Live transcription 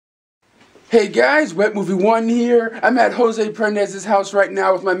Hey guys, Wet Movie 1 here. I'm at Jose Prendez's house right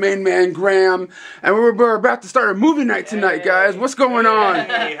now with my main man, Graham. And we're about to start a movie night tonight, guys. What's going on?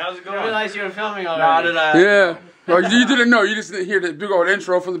 Hey, how's it going? I realized you were filming already. Did I? Yeah. Oh, you didn't know. You just didn't hear the big old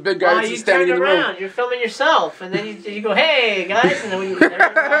intro from the big guy that's standing in the room. You're filming yourself, and then you go, hey, guys, and then when you're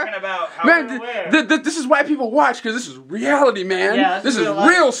talking about how man, this is why people watch, because this is reality, man. Yeah, this is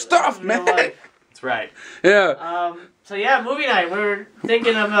real stuff, man. That's right. Yeah. So yeah, movie night. We're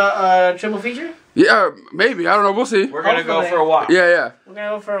thinking of a triple feature. Yeah, maybe. I don't know. We'll see. We're going to go for a while. Yeah. We're going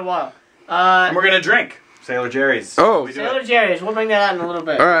to go for a while. And we're going to drink Sailor Jerry's. Oh. Sailor Jerry's. We'll bring that out in a little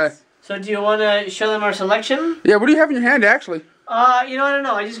bit. All right. So do you want to show them our selection? Yeah, what do you have in your hand, actually? You know, I don't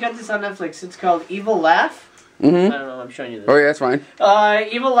know. I just got this on Netflix. It's called Evil Laugh. Mm-hmm. I don't know. I'm showing you this. Oh, yeah, that's fine.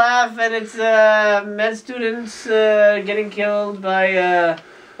 Evil Laugh, and it's med students getting killed by a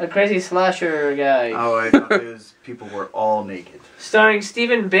crazy slasher guy. Oh, I thought it was people were all naked. Starring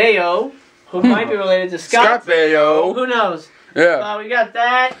Stephen Baio, who might be related to Scott Baio. Who knows? Yeah. We got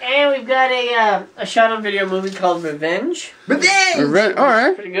that, and we've got a shot-on-video movie called Revenge. Revenge. All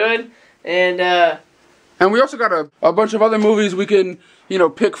right. Pretty good. And we also got a bunch of other movies we can,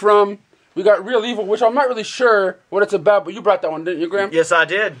 pick from. We got Real Evil, which I'm not really sure what it's about, but you brought that one, didn't you, Graham? Yes, I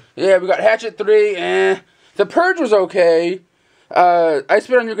did. Yeah, we got Hatchet 3, The Purge was okay. I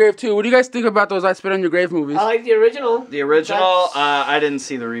Spit on Your Grave 2. What do you guys think about those I Spit on Your Grave movies? I like the original. The original, I didn't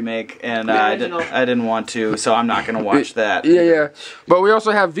see the remake, and I didn't want to, so I'm not going to watch that. Yeah. But we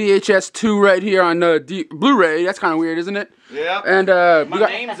also have VHS 2 right here on Blu-ray. That's kind of weird, isn't it? Yeah. And my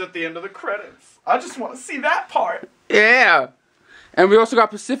name's at the end of the credits. I just want to see that part. Yeah. And we also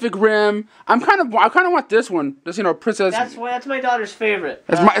got Pacific Rim. I kind of want this one. This, Princess. That's my daughter's favorite.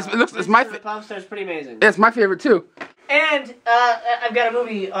 It's my favorite. Pop Star is pretty amazing. Yeah, it's my favorite too. And I've got a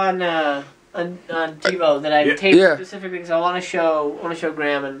movie on TiVo that I taped specifically because I want to show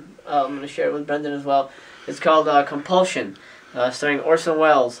Graham, and I'm going to share it with Brendan as well. It's called Compulsion, starring Orson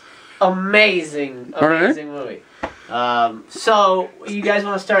Welles. Amazing movie. So you guys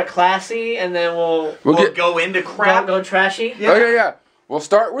want to start classy, and then we'll go into crap. Go trashy. Yeah. Oh yeah. We'll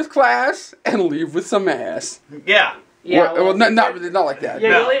start with class and leave with some ass. Yeah. Yeah. Well, not really, not like that. Yeah,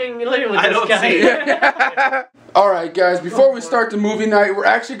 no. you're leaving with this guy. See it. Alright guys, before we start the movie night, we're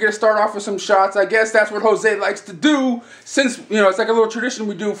actually going to start off with some shots. I guess that's what Jose likes to do, since, it's like a little tradition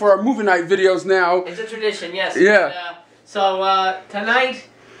we do for our movie night videos now. It's a tradition, yes. Yeah. So tonight,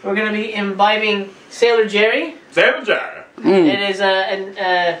 we're going to be imbibing Sailor Jerry. Sailor Jerry. It is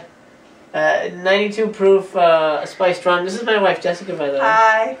a 92 proof spiced rum. This is my wife, Jessica, by the way.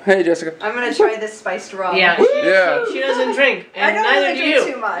 Hi. Hey, Jessica. I'm going to try this spiced rum. Yeah, she doesn't drink, and neither do you.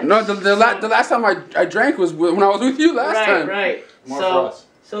 Too much. No, the last time I drank was when I was with you last time. Right. More for us.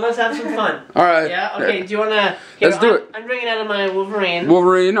 So let's have some fun. All right. Yeah. Okay. Do you wanna? Let's do it. I'm drinking out of my Wolverine.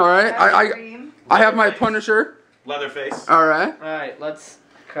 Wolverine. All right. I have my Punisher. Leatherface. All right. All right. Let's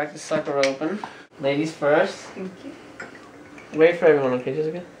crack the sucker open. Ladies first. Thank you. Wait for everyone, okay,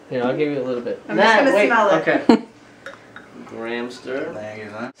 Jessica? Here, I'll give you a little bit. I'm just gonna smell it. Okay. Gramster. Thank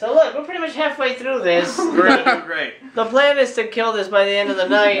you. So look, we're pretty much halfway through this. We're gonna do great. The plan is to kill this by the end of the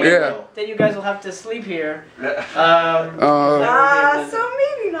night. Yeah. Then you guys will have to sleep here. So maybe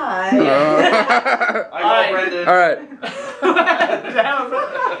not. I got Brendan. All right.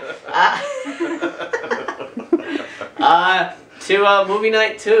 To movie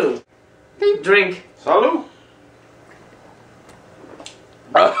night 2. Drink. Salud.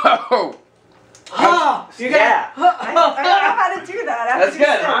 Oh. You got I don't know how to do that. That's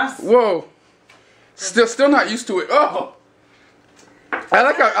good, huh? Whoa. Still not used to it. Oh. I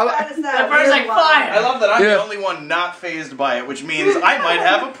like how. That burns like fire. I love that I'm the only one not phased by it, which means I might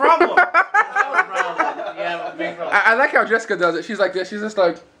have a problem. I like how Jessica does it. She's like this. She's just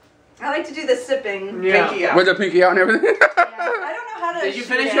like. I like to do the sipping. Pinky out. With the pinky out and everything. I don't know how to. Did you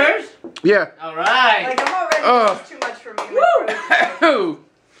finish yours? Yeah. All right. Like I'm already. It's too much for me. Woo!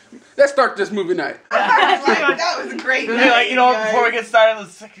 Let's start this movie night. That was a great night. Like, before we get started,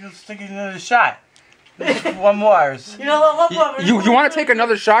 let's take another shot. One more. You know what? You want to take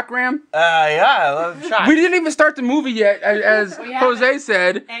another shot, Graham? Yeah, I love shots. We didn't even start the movie yet, as Jose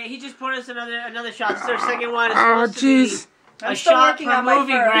said. Hey, he just poured us another shot. This is our second one. Oh, jeez. I'm still working on my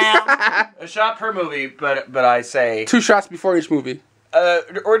movie, first. Graham. A shot per movie, but I say 2 shots before each movie.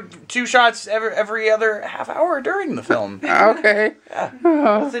 or 2 shots every other half hour during the film. Okay. Yeah.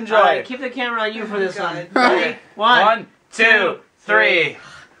 Let's enjoy. All right, keep the camera on you for this one. Okay. 1, 2, 3.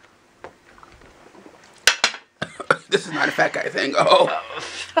 This is not a fat guy thing. Oh.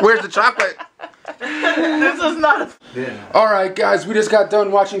 Where's the chocolate? This is not a... Alright guys, we just got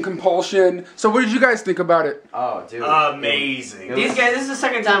done watching Compulsion. So what did you guys think about it? Oh, dude. Amazing. These guys, this is the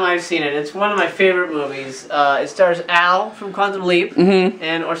second time I've seen it. It's one of my favorite movies. It stars Al from Quantum Leap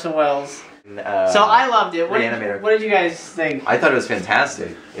and Orson Welles. So I loved it. What did you guys think? I thought it was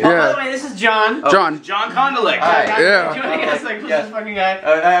fantastic. Oh, by the way, this is John. John Condillac. Yeah. Joining us, like, who's this fucking guy?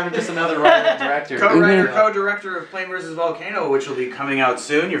 I'm just another writer and director. Co-writer, co-director of Plane vs. Volcano, which will be coming out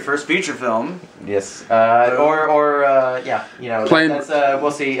soon. Your first feature film. Yes. Yeah. You know, Plane. that's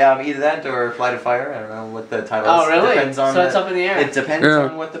we'll see. Either that or Flight of Fire. I don't know what the title is. Oh, really? Depends on So it's up in the air. It depends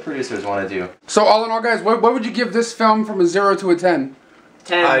on what the producers want to do. So all in all guys, what would you give this film from a 0 to a 10?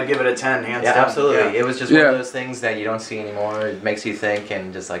 10. I'd give it a 10, hands down. Absolutely. Yeah. It was just one of those things that you don't see anymore. It makes you think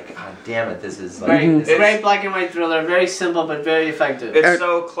and just like, God damn it, this is like... It's a great black and white thriller, very simple but very effective. It's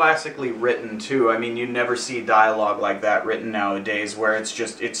so classically written, too. I mean, you never see dialogue like that written nowadays, where it's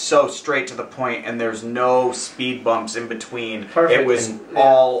just, it's so straight to the point and there's no speed bumps in between. Perfect. It was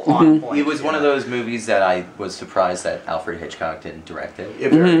all on point. It was one of those movies that I was surprised that Alfred Hitchcock didn't direct it.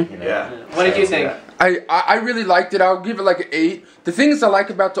 What did you think? I really liked it. I'll give it like an 8. The things I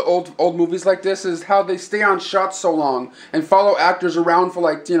like about the old movies like this is how they stay on shots so long and follow actors around for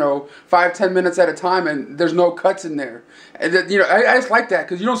like 5-10 minutes at a time, and there's no cuts in there. And that, I just like that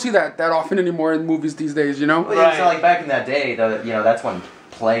because you don't see that often anymore in movies these days. Well, it's not like back in that day. That's when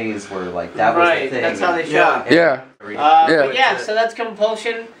plays were like that was the thing. That's how they shot. So that's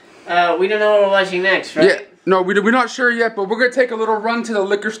Compulsion. We don't know what we're watching next, right? Yeah. No, we're not sure yet, but we're gonna take a little run to the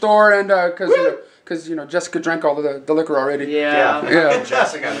liquor store and because Jessica drank all the liquor already. Yeah.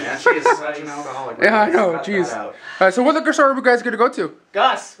 Jessica, man, she is such an alcoholic. Yeah, I know. Jeez. All right, so what liquor store are we guys gonna go to?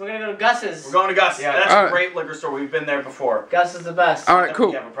 Gus. We're gonna go to Gus's. We're going to Gus. Yeah. That's a great liquor store. We've been there before. Gus is the best. All right, cool.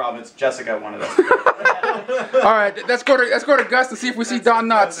 We have a problem. It's Jessica wanted us. All right, let's go to Gus and see if we see Don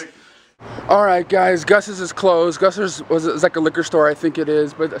Nuts. All right, guys, Gus's is closed. Gus's is like a liquor store, I think it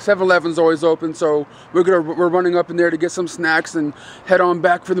is, but 7-Eleven's always open, so we're running up in there to get some snacks and head on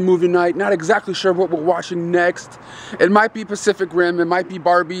back for the movie night. Not exactly sure what we're watching next. It might be Pacific Rim, it might be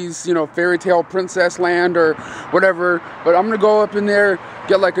Barbie's, Fairy Tale Princess Land or whatever, but I'm gonna go up in there,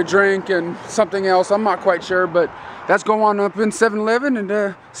 get like a drink and something else. I'm not quite sure, but let's go on up in 7-Eleven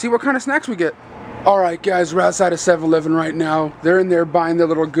and see what kind of snacks we get. Alright guys, we're outside of 7-Eleven right now. They're in there buying their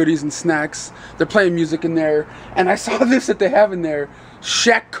little goodies and snacks. They're playing music in there. And I saw this that they have in there.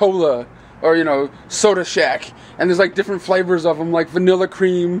 Shack Cola. Or, Soda Shack. And there's like different flavors of them. Like vanilla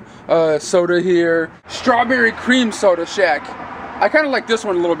cream soda here. Strawberry cream soda Shack. I kind of like this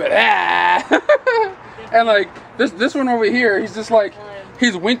one a little bit. And like, this one over here, he's just like,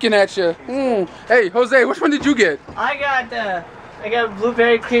 he's winking at you. Hey, Jose, which one did you get? I got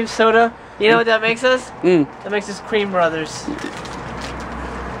blueberry cream soda. You know what that makes us? That makes us Cream Brothers.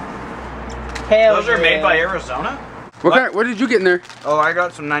 Those are made by Arizona? What did you get in there? Oh, I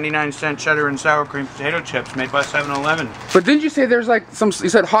got some 99-cent cheddar and sour cream potato chips made by 7-Eleven. But didn't you say there's like you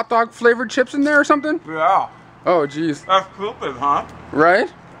said hot dog flavored chips in there or something? Yeah. Oh, jeez. That's stupid, huh?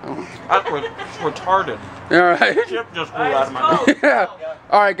 Right? That was retarded. All right. Chip just flew out of my mouth. Yeah.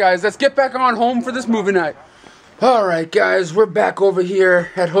 All right, guys, let's get back on home for this movie night. All right, guys, we're back over here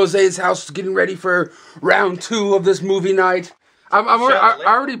at Jose's house getting ready for round 2 of this movie night. I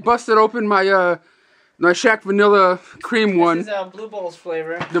already busted open my my Shack Vanilla Cream one. This is Blue Balls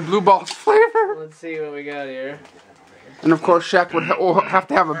flavor. The Blue Balls flavor. Let's see what we got here. And of course, Shack would have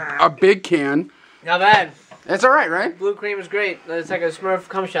to have a big can. Not bad. It's all right, right? Blue cream is great. It's like a Smurf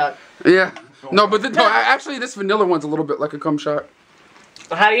cum shot. Yeah. No, but actually, this vanilla one's a little bit like a cum shot.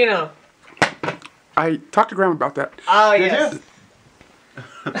 How do you know? I talked to Graham about that. Oh, yes.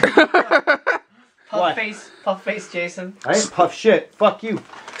 Puff face Jason. I ain't puff shit. Fuck you.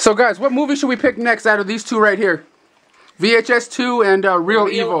 So, guys, what movie should we pick next out of these two right here? VHS 2 and Real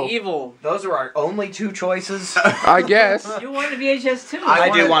Evil. Those are our only 2 choices. I guess. You wanted VHS 2. I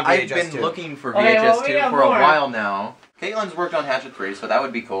do want VHS 2. I've been looking for VHS 2 for a while now. Caitlin's worked on Hatchet 3, so that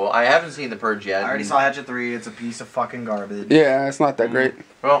would be cool. I haven't seen The Purge yet. I already saw Hatchet 3. It's a piece of fucking garbage. Yeah, it's not that great.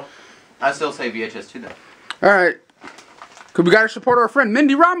 Well, I still say VHS 2 though. All right. Cause we gotta support our friend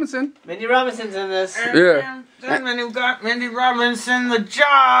Mindy Robinson. Mindy Robinson's in this. Yeah. Who got Mindy Robinson the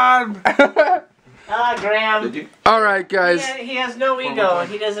job? Graham. Did you? All right, guys. He has no ego.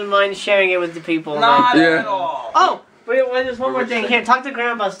 He doesn't mind sharing it with the people. Not at all. Oh, wait, there's one more thing. Here, talk to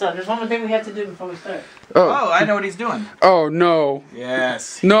Graham about stuff. There's one more thing we have to do before we start. Oh, I know what he's doing. Oh no.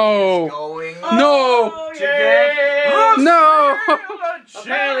 Yes. No. Going. No. Yay! No.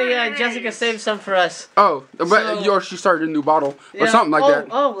 Apparently, Jessica saved some for us. Oh, but she started a new bottle or something like that.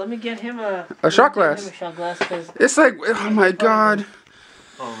 Oh, let me get him a shot glass. Him a shot glass, cause it's like, oh my god.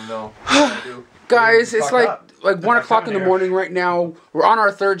 Oh no. Guys, it's like 1 o'clock in the morning right now. We're on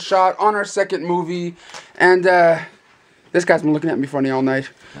our 3rd shot, on our 2nd movie, and this guy's been looking at me funny all night.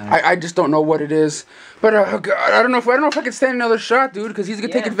 I just don't know what it is, but God, I don't know if I can stand another shot, dude, because he's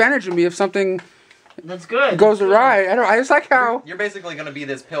gonna take advantage of me if something. That's good. Goes awry. I just like how you're basically gonna be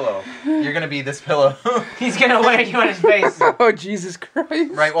this pillow. You're gonna be this pillow. He's gonna wear you on his face. Oh Jesus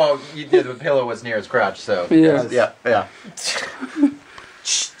Christ! Right. Well, the pillow was near his crotch, so yeah. Look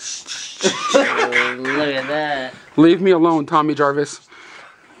at that. Leave me alone, Tommy Jarvis.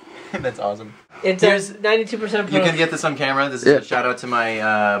 That's awesome. It's 92% proof. You can get this on camera. This is a shout out to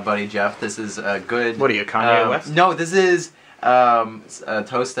my buddy Jeff. This is a good. What are you, Kanye West? No, this is a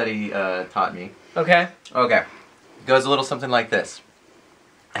toast that he taught me. Okay. Okay. Goes a little something like this.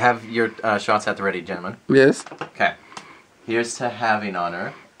 Have your shots at the ready, gentlemen. Yes. Okay. Here's to having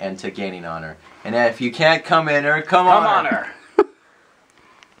honor and to gaining honor. And if you can't come in her, come on her.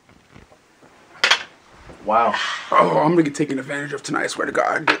 Wow. Oh, I'm gonna get taken advantage of tonight. I swear to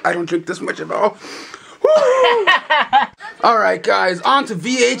God, I don't drink this much at all. All right, guys, on to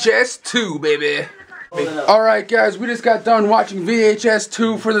VHS 2, baby. All right, guys, we just got done watching VHS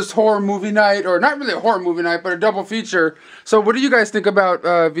 2 for this horror movie night, or not really a horror movie night, but a double feature. So, what do you guys think about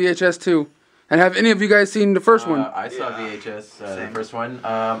VHS 2? And have any of you guys seen the first one? I saw VHS, the first one.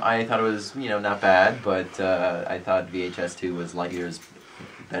 I thought it was, not bad, but I thought VHS 2 was light years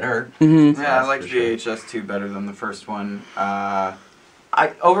better. Mm-hmm. Yeah, I like VHS 2 better than the first one.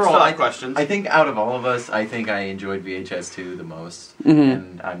 Overall, questions. I think out of all of us, I think I enjoyed VHS 2 the most,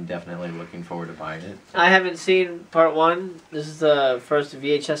 and I'm definitely looking forward to buying it. I haven't seen part 1. This is the first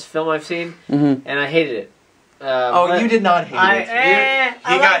VHS film I've seen, and I hated it. You did not hate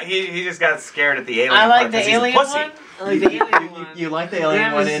it. He just got scared at the alien. I like part the 'cause he's a alien pussy. one. I like the alien one. You like the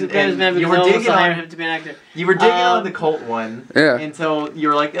alien one, and you were digging on him to be an actor. You were digging on the cult one, until you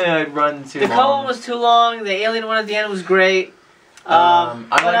were like, I'd run too long. The cult one was too long. The alien one at the end was great. But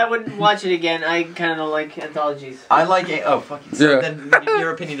I wouldn't watch it again. I kind of don't like anthologies. I like it. Oh, fuck you. So then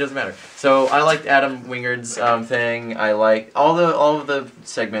your opinion doesn't matter. So I liked Adam Wingard's thing. I like all of the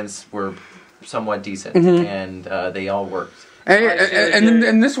segments were somewhat decent, and they all worked. And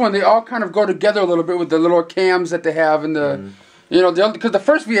in this one, they all kind of go together a little bit with the little cams that they have, and because the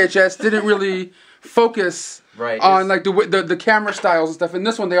first VHS didn't really focus on like the camera styles and stuff. In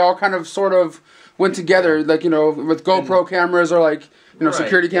this one, they all kind of sort of went together, like with GoPro cameras or like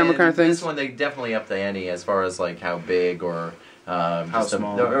security camera kind of things. This one, they definitely upped the ante as far as like how big or how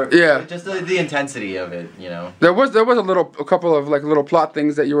small. Just the intensity of it, There was a couple of like little plot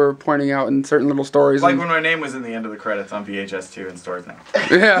things that you were pointing out in certain little stories. Like when my name was in the end of the credits on VHS 2 in stores now.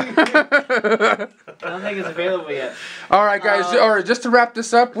 Yeah. I don't think it's available yet. All right, guys. All right, just to wrap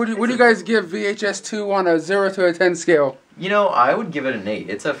this up, what do you guys give VHS 2 on a 0 to a 10 scale? I would give it an 8.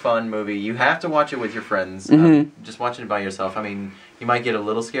 It's a fun movie. You have to watch it with your friends. Just watching it by yourself. I mean, you might get a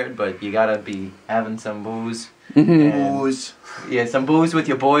little scared, but you gotta be having some booze. Booze. Yeah, some booze with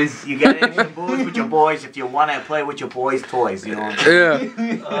your boys. You gotta have some booze with your boys if you wanna play with your boys' toys, you know what I'm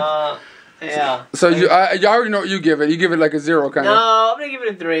saying? Yeah. So you already know what you give it. You give it like a 0 kind of. No, I'm gonna give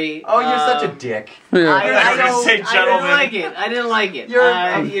it a 3. Oh, you're such a dick. Yeah. I didn't like it.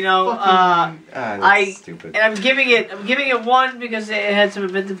 That's stupid. And I'm giving it 1 because it had some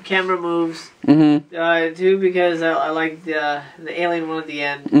inventive camera moves. 2 because I liked the alien one at the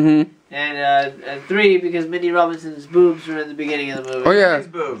end. And 3 because Mindy Robinson's boobs were in the beginning of the movie. Oh yeah.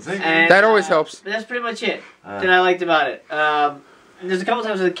 Boobs. And, that always helps. But that's pretty much it that I liked about it. There's a couple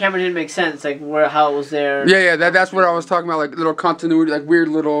times where the camera didn't make sense, like how it was there. Yeah. That's what I was talking about, like little continuity, like weird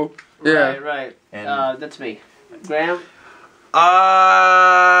little. Yeah. Right. That's me. Graham.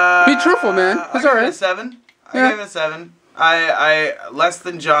 Be truthful, man. It's alright. I gave it a 7. I less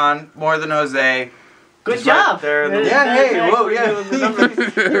than John, more than Jose. Good job. You're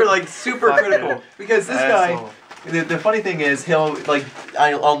like super critical because this guy. The funny thing is,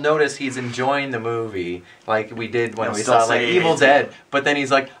 I'll notice he's enjoying the movie, like we did when we saw like Evil Dead. But then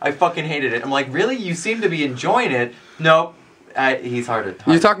he's like, I fucking hated it. I'm like, really? You seem to be enjoying it. Nope. He's hard to talk.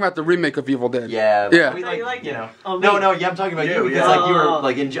 You're talking about the remake of Evil Dead. Yeah. Yeah. We you like it? I'm talking about you because like you were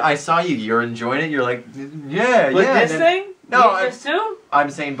like I saw you. You're enjoying it. You're like, yeah. This thing? No, I'm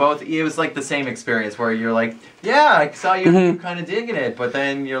saying both. It was like the same experience where you're like, yeah, I saw you kind of digging it, but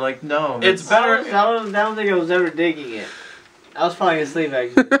then you're like, no. It's better. I don't think I was ever digging it. I was falling asleep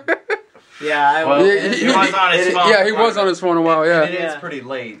actually. Yeah, he was on his phone. Yeah, he was on his phone a while. Yeah. And it is pretty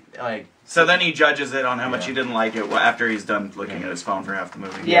late. Like. So then he judges it on how much he didn't like it after he's done looking at his phone for half the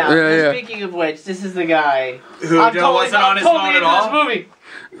movie. Yeah. Speaking of which, this is the guy who wasn't on his phone at all. This movie.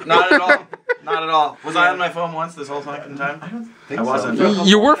 Not at all. Not at all. Was I on my phone once this whole fucking time? I don't think I wasn't. so.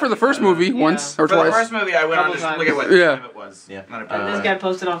 You were for the first movie once or For twice. the first movie, I went on to just look at what time it was. Yeah. Not a And this guy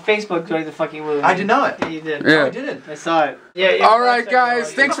posted on Facebook during the fucking movie. I did not. Yeah, you did. Yeah. No, I didn't. I saw it. Yeah. All right,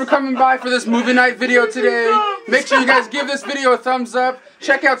 guys. Thanks for coming by for this movie night video today. Make sure you guys give this video a thumbs up.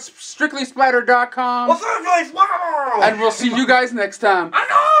 Check out strictlysplatter.com. And we'll see you guys next time.